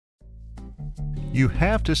You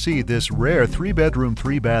have to see this rare 3-bedroom,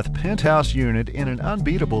 3-bath penthouse unit in an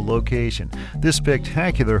unbeatable location. This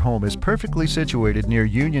spectacular home is perfectly situated near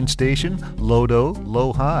Union Station, Lodo,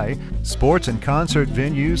 Lohi, sports and concert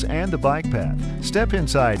venues, and the bike path. Step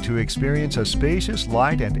inside to experience a spacious,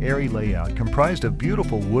 light, and airy layout comprised of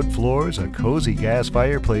beautiful wood floors, a cozy gas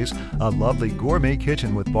fireplace, a lovely gourmet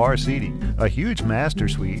kitchen with bar seating, a huge master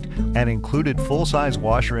suite, an included full-size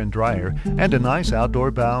washer and dryer, and a nice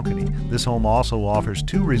outdoor balcony. This home also offers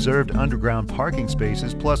 2 reserved underground parking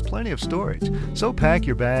spaces plus plenty of storage. So pack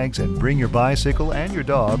your bags and bring your bicycle and your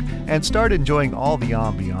dog and start enjoying all the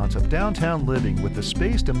ambiance of downtown living with the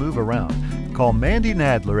space to move around. Call Mandy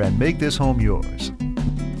Nadler and make this home yours.